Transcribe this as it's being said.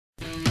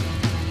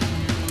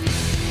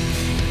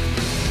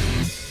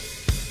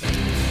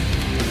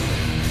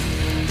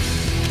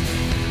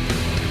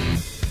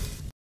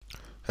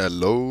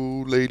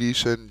Hello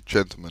ladies and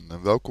gentlemen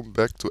and welcome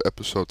back to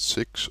episode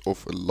 6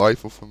 of a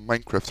Life of a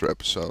Minecrafter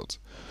episode.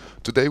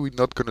 Today we're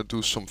not gonna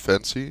do some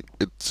fancy,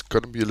 it's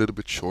gonna be a little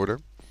bit shorter,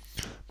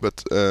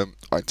 but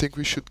I think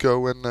we should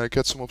go and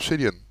get some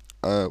obsidian.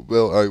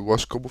 Well, I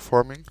was cobble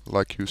farming,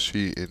 like you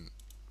see in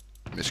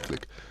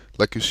misclick,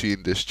 like you see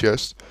in this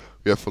chest.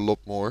 We have a lot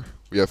more.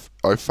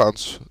 I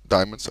found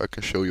diamonds. I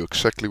can show you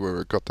exactly where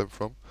I got them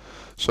from.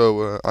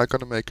 So I'm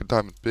gonna make a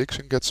diamond picks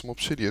and get some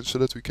obsidian so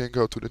that we can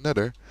go to the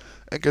Nether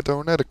and get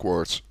our Nether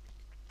quartz.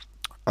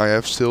 I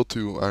have still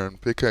 2 iron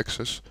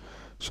pickaxes,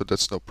 so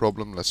that's no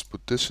problem. Let's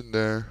put this in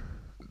there.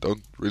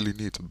 Don't really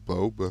need a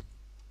bow, but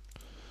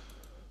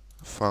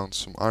found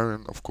some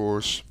iron, of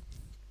course.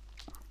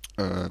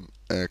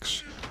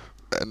 Axe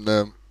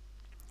and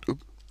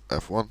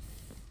F1.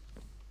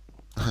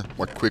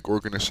 My quick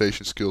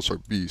organization skills are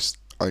beast.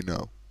 I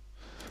know.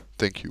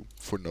 Thank you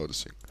for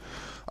noticing.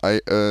 I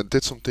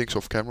did some things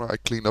off camera. I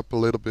cleaned up a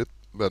little bit,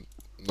 but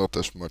not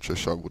as much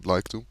as I would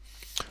like to,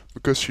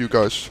 because you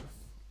guys,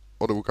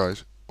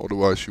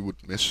 otherwise you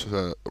would miss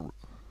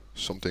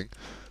something.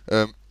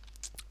 Um,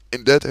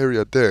 in that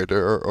area there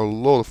are a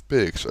lot of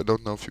pigs. I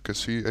don't know if you can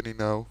see any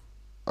now.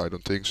 I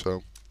don't think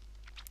so.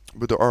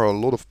 But there are a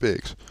lot of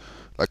pigs.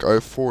 Like I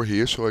have 4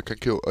 here, so I can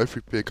kill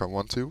every pig I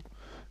want to.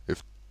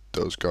 If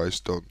those guys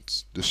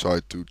don't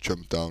decide to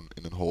jump down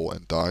in a hole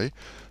and die,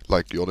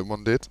 like the other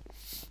one did.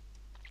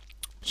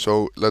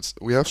 So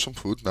we have some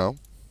food now,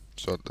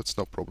 so that's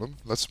no problem.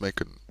 Let's make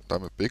a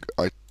diamond pick.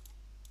 I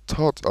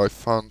thought I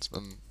found a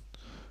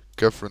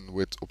cavern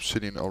with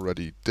obsidian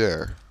already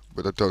there,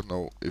 but I don't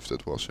know if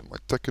that was in my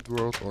Tekkit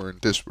world or in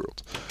this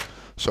world.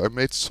 So I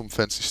made some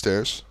fancy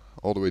stairs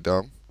all the way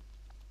down,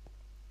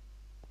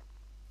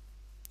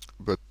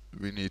 but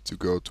we need to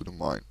go to the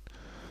mine.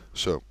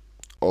 So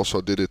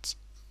also did it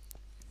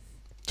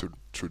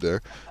through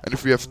there, and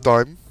if we have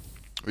time,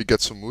 we get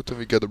some wood and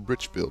we get a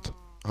bridge built.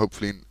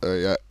 Hopefully,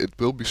 yeah, it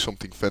will be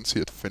something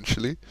fancy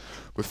eventually,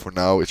 but for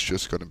now it's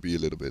just gonna be a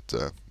little bit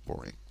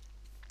boring.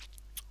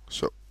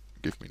 So,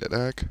 give me that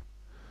egg.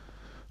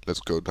 Let's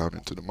go down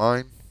into the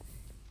mine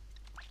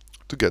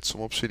to get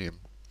some obsidian.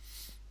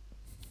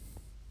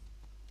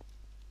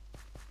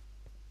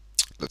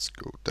 Let's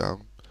go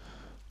down.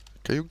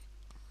 Can you?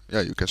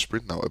 Yeah, you can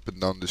sprint now up and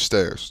down the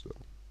stairs.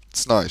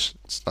 It's nice.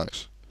 It's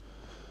nice.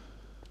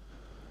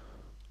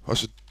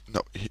 Was it?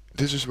 No,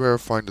 this is where I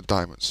find the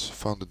diamonds.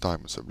 Found the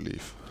diamonds, I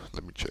believe.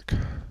 Let me check.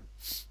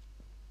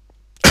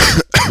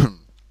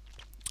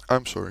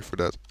 I'm sorry for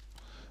that.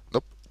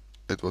 Nope,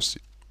 it was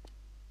the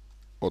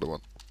other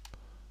one.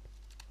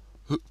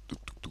 I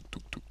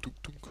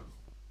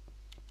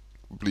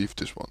believe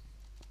this one.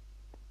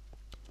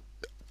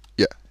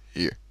 Yeah,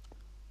 here.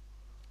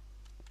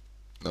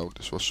 No,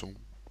 this was some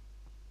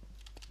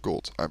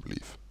gold, I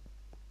believe.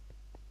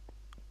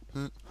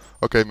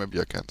 Okay, maybe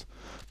I can't.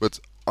 But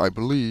I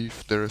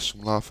believe there is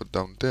some lava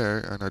down there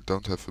and I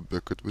don't have a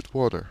bucket with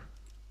water.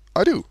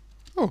 I do!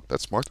 Oh,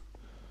 that's smart.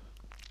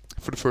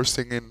 For the first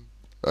thing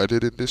I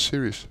did in this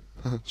series.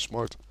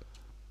 Smart.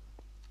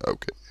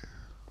 Okay.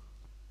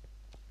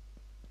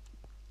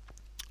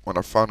 When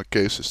I found a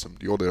cave system,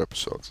 the other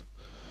episode.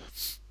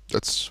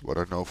 That's what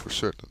I know for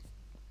certain.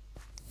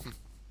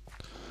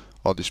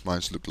 All these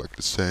mines look like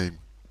the same.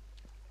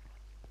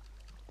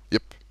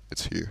 Yep,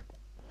 it's here.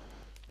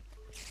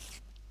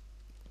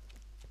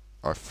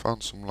 I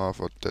found some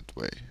lava that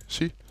way.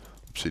 See?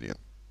 Obsidian.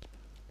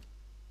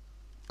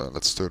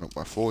 Let's turn up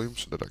my volume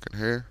so that I can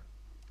hear.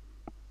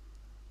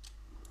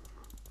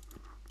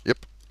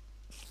 Yep.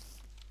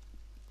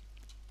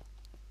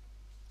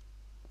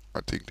 I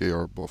think they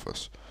are above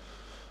us.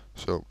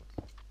 So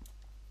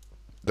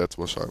that's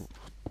what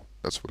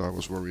I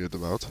was worried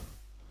about.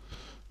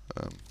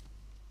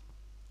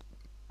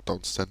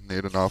 Don't stand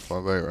near the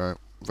lava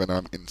when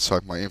I'm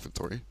inside my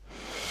inventory.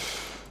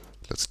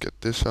 Let's get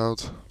this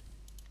out.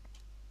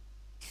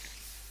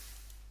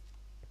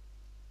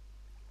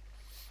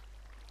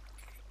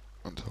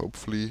 And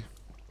hopefully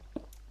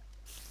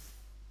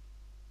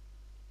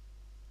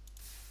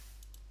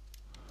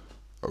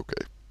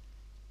okay.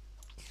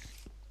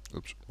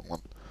 Oops, wrong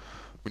one.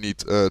 We need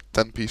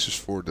 10 pieces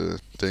for the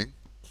thing.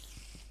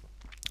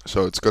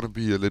 So it's gonna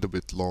be a little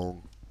bit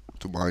long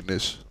to mine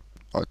this.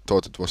 I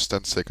thought it was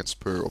 10 seconds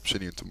per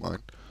obsidian to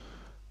mine.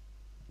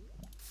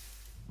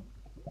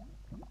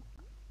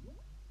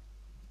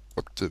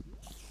 What the?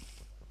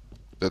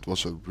 That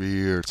was a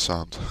weird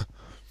sound.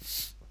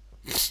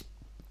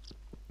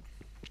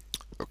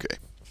 Okay,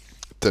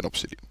 10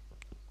 obsidian.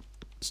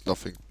 It's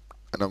nothing.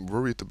 And I'm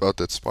worried about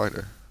that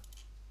spider.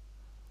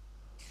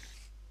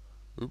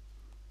 Oop,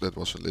 that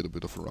was a little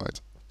bit of a ride.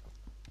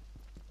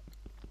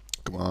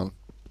 Come on,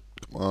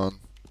 come on,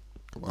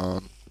 come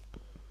on.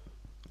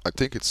 I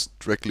think it's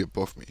directly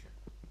above me.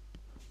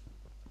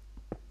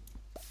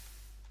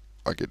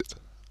 I get it.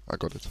 I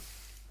got it.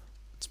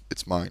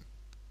 It's mine.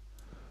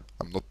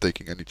 I'm not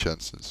taking any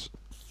chances.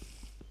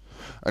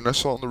 And I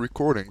saw on the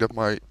recording that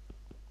my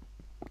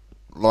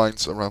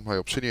lines around my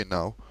obsidian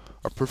now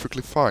are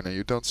perfectly fine and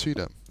you don't see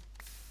them.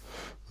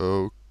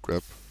 Oh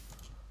crap.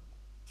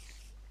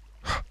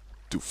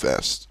 too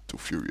fast, too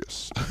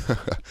furious.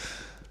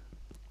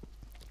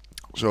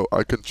 So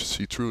I can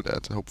see through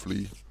that.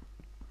 Hopefully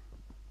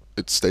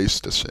it stays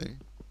the same.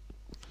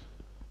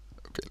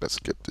 Okay, let's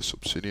get this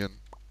obsidian.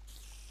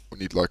 We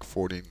need like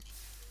 14.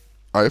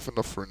 I have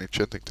enough for an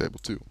enchanting table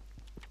too.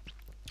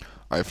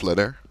 I have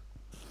leather,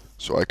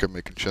 so I can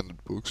make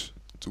enchanted books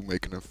to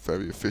make it a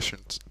very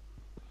efficient.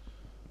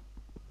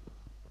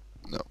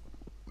 No,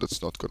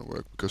 that's not gonna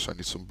work because I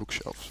need some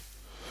bookshelves.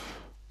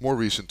 More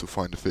reason to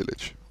find a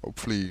village.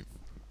 Hopefully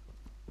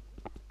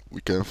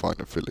we can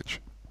find a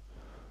village.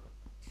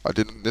 I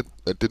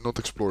did not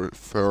explore it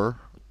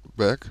far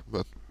back,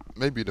 but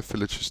maybe the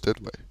village is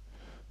that way.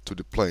 To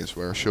the plains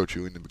where I showed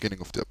you in the beginning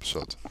of the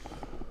episode.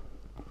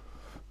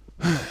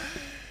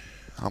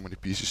 How many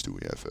pieces do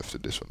we have after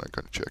this one? I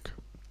can check.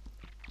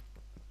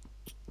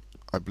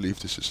 I believe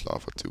this is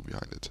lava too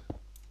behind it.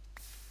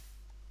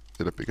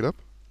 Did I pick it up?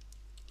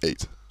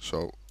 8.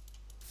 So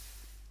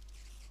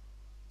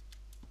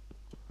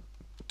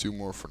 2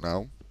 more for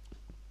now.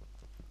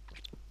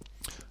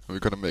 And we're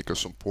gonna make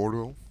us some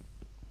portal.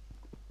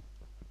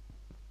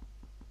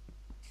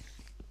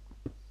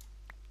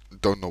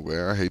 Don't know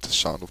where. I hate the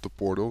sound of the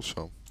portal,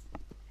 so.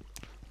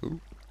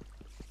 Ooh.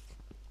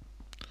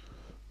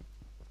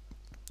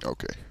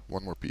 Okay,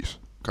 1 more piece.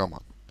 Come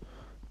on.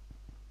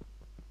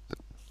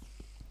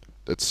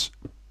 That's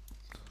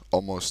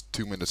almost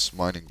 2 minutes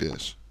mining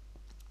this.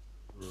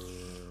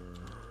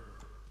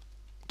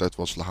 That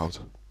was loud.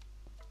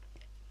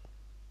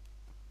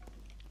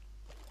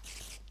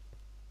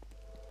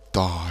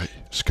 Die,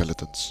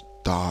 skeletons.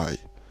 Die,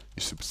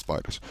 you stupid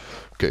spiders.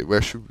 Okay,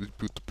 where should we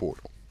put the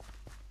portal?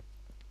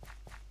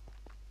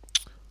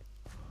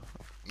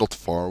 Not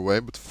far away,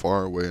 but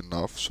far away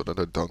enough so that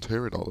I don't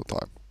hear it all the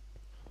time.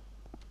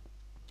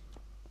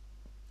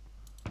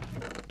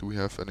 Do we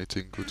have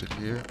anything good in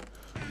here?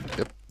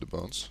 Yep, the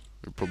bones.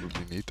 We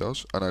probably need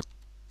those. And I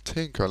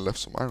think I left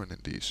some iron in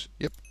these.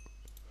 Yep.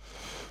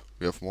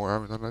 We have more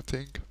iron than I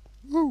think.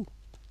 Woo!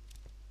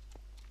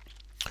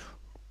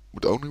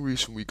 But the only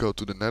reason we go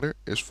to the Nether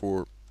is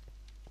for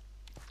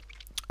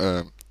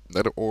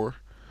Nether ore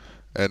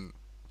and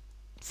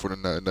for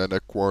the Nether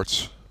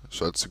quartz.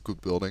 So it's a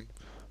good building.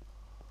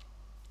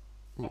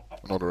 Ooh,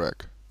 another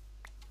egg.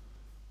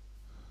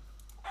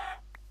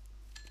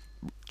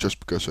 Just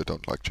because I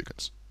don't like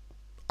chickens.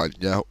 I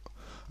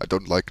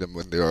don't like them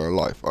when they are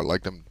alive. I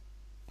like them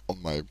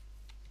on my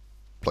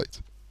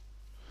plate.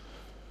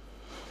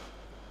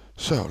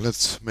 So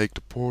let's make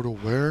the portal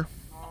where?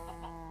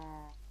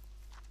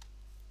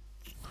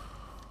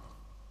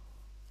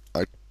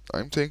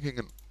 I'm thinking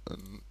a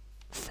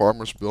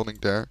farmer's building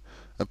there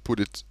and put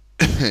it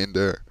in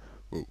there.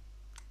 Ooh,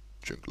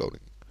 junk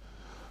loading.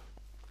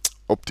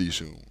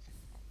 Opti-zoom.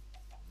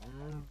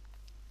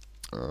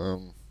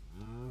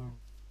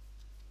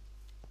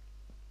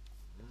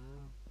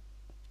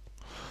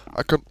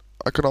 I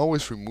can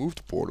always remove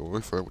the portal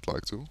if I would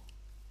like to.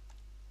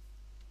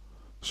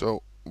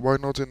 So why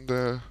not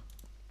into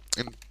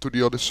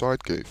the other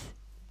side cave?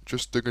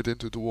 Just dig it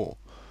into the wall.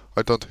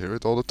 I don't hear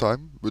it all the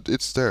time, but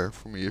it's there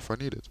for me if I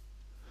need it.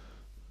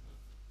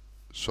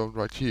 So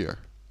right here.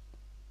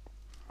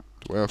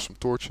 Do I have some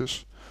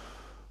torches?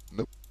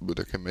 Nope, but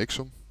I can make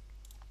some.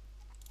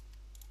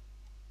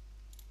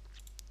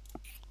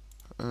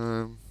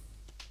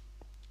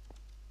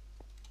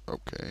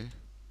 Okay.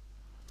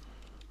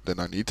 Then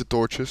I need the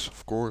torches,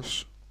 of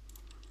course.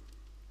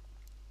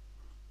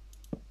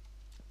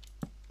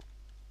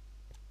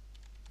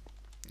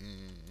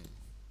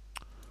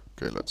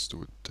 Okay, let's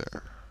do it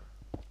there.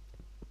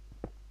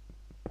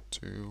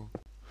 2,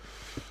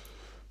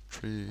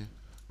 3,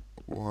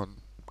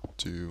 1,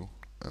 2,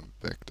 and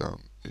back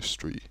down is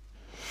 3.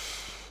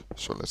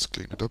 So let's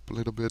clean it up a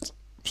little bit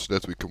so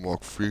that we can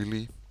walk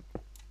freely.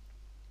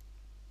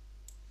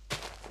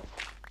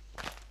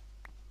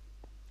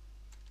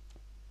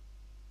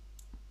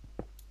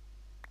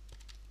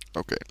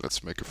 Okay,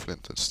 let's make a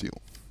flint and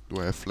steel.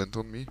 Do I have flint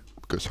on me?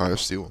 Because I have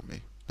steel on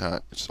me. Yeah,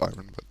 it's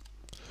iron, but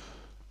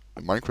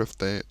in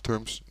Minecraft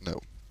terms, no.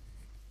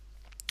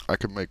 I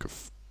can make a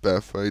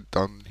pathway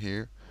down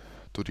here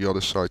to the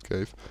other side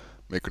cave.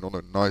 Make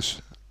another nice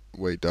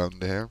way down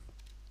there.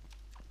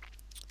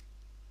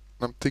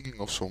 I'm thinking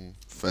of some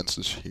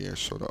fences here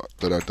so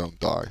that I don't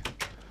die.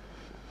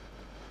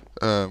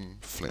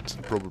 Flint,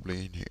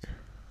 probably in here.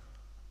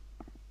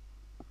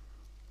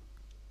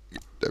 Yeah,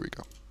 there we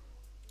go.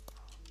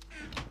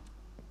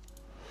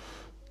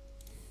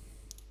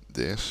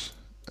 This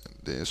and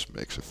this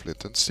makes a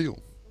flint and steel.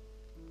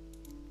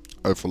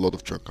 I have a lot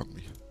of junk on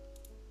me.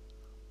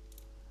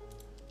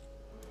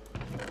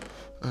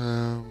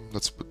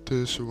 Let's put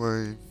this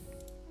away.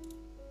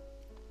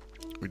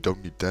 We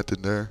don't need that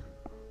in there.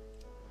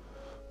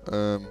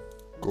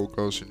 Coal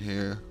goes in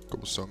here.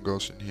 Cobblestone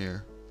goes in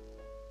here.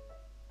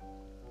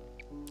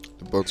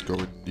 The boats go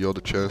in the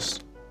other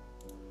chest.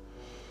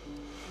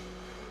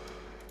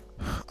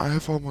 I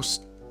have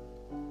almost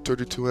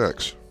 32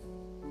 eggs.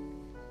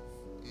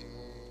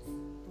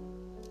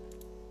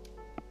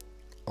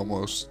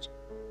 Almost.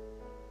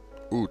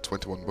 Ooh,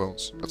 21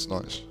 bones. That's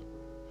nice.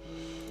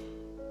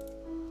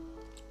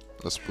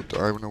 Let's put the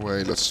iron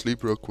away. Let's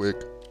sleep real quick.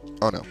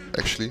 Oh no,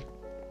 actually.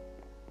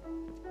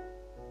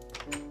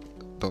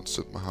 Don't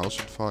set my house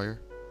on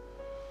fire.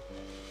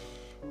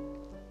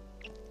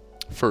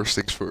 First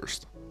things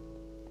first.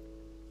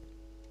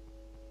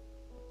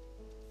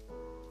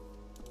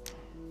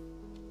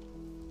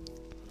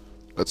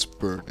 Let's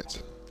burn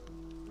it.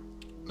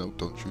 No,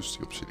 don't use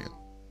the obsidian.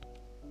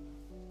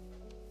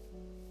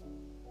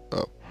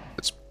 Oh,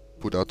 it's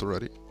put out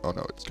already? Oh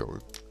no, it's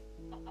going.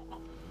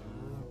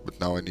 But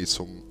now I need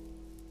some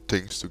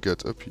things to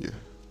get up here.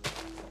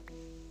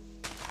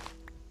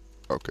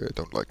 Okay, I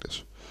don't like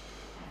this.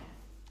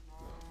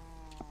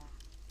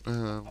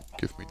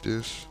 Give me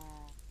this.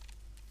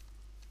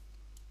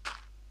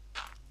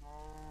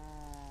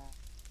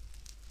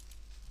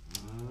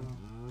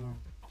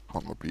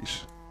 One more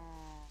piece.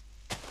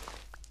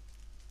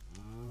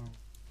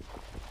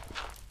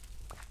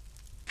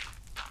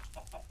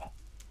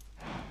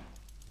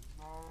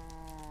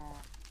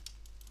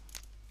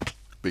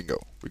 Bingo,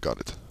 we got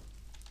it.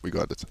 We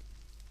got it.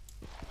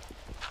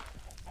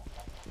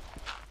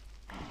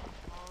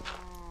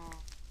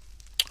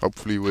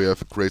 Hopefully we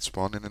have a great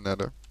spawn in the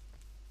Nether.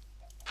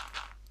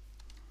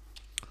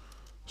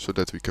 So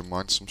that we can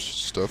mine some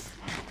stuff.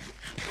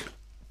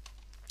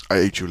 I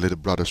ate your little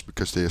brothers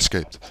because they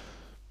escaped.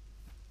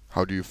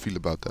 How do you feel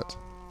about that?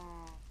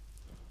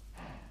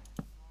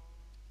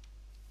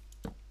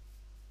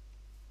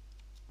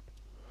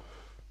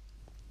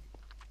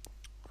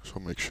 So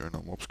make sure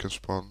no mobs can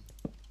spawn.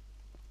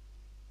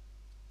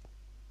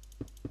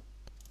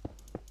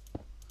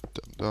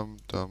 Dum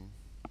dum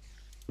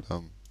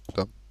dum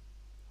dum.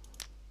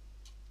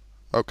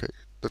 Okay,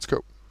 let's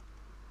go.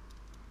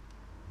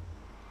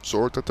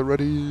 Sword at the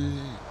ready.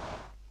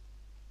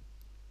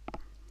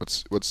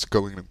 What's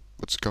going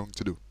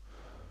to do?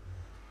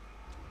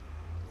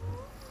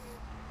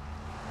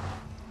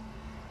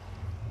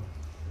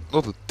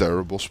 Not a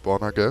terrible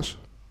spawn, I guess.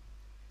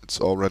 It's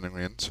all running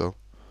in, so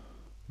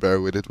bear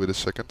with it with a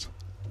second.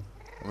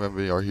 When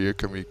we are here,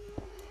 can we...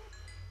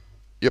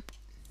 Yep.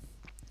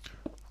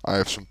 I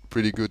have some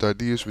pretty good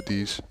ideas with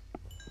these.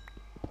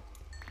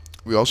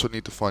 We also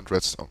need to find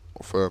redstone,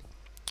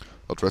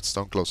 not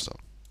redstone, glowstone.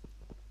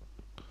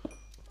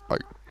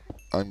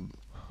 I'm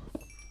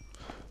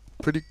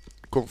pretty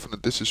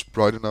confident this is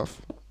bright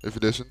enough. If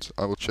it isn't,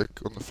 I will check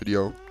on the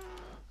video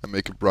and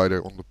make it brighter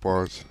on the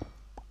part.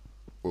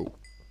 Whoa.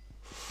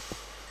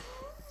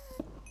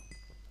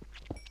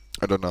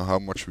 I don't know how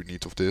much we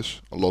need of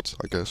this. A lot,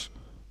 I guess.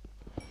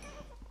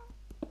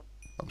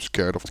 I'm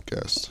scared of the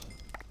ghast.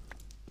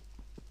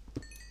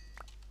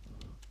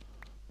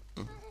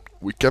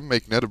 We can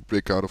make nether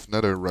brick out of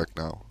nether rack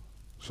now.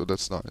 So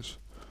that's nice.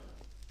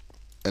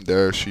 And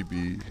there she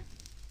be.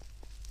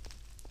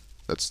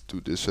 Let's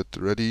do this at the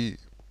ready.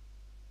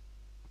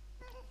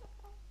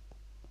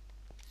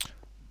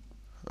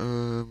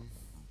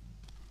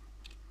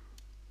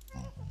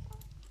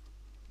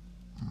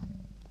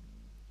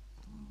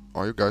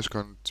 Are you guys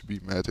going to be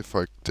mad if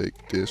I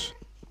take this?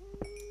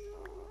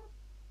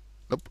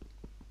 Nope.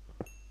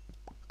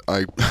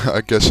 I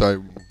I guess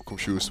I'm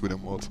confused with a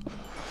mod.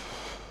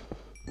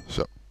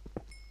 So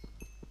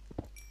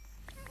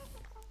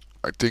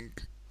I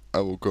think I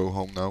will go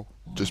home now,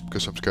 just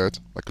because I'm scared,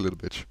 like a little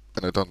bitch,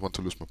 and I don't want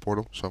to lose my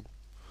portal. So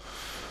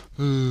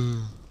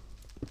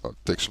I'll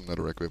take some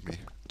netherrack with me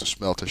to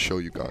smelt and show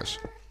you guys.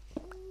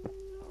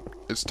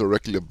 It's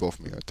directly above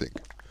me, I think.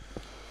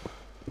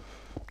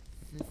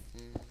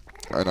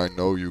 And I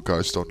know you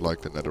guys don't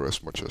like the nether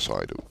as much as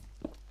I do.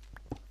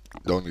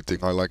 The only thing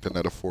I like the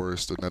nether for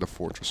is the nether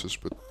fortresses,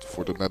 but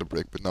for the nether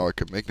brick. But now I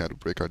can make nether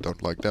brick, I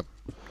don't like them.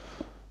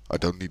 I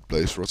don't need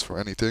blaze rods for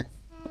anything.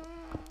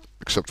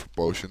 Except for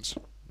potions.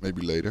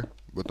 Maybe later,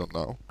 but not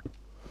now.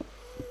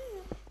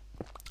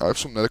 I have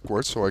some nether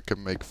quartz, so I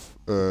can make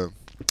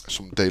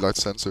some daylight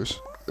sensors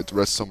with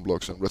redstone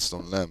blocks and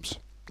redstone lamps.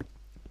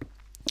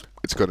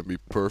 It's gonna be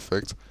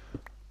perfect.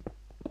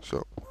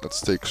 So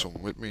let's take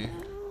some with me.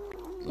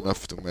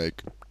 Enough to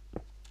make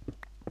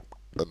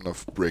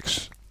enough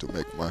bricks to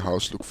make my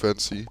house look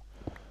fancy.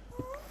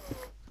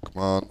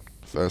 Come on,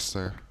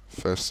 faster,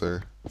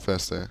 faster,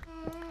 faster.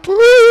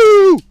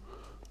 Woo!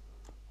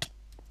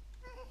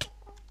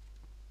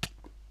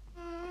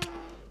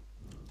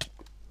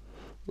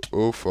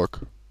 Oh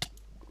fuck.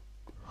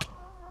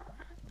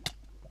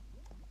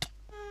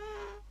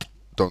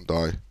 Don't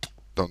die.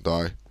 Don't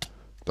die.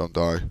 Don't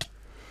die.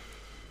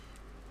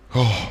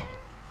 Oh.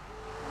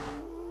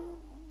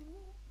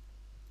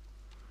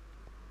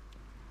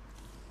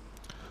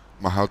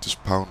 My heart is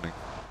pounding.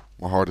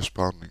 My heart is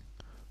pounding.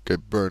 Okay,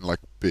 burn like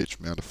a bitch,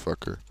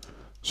 motherfucker.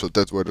 So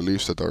that's where the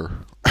leaves that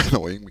are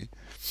annoying me.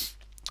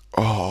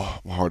 Oh,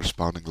 my heart is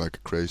pounding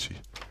like crazy.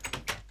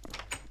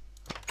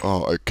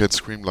 Oh, I can't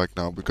scream like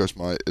now because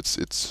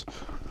it's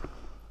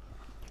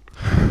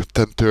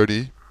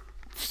 10:30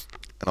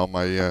 and all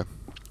my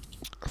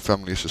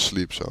family is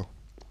asleep. So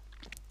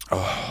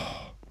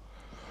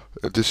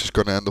this is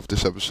gonna end of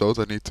this episode.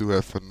 I need to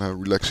have a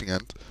relaxing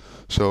end.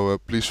 So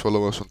please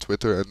follow us on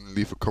Twitter and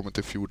leave a comment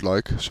if you would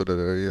like, so that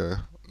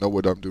I know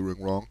what I'm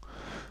doing wrong.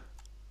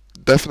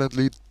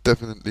 definitely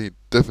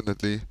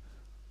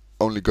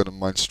only gonna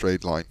mine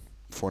straight line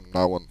from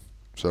now on.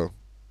 So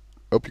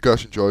hope you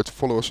guys enjoyed.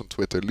 Follow us on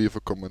Twitter, leave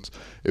a comment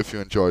if you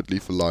enjoyed,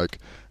 leave a like,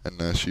 and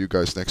see you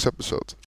guys next episode.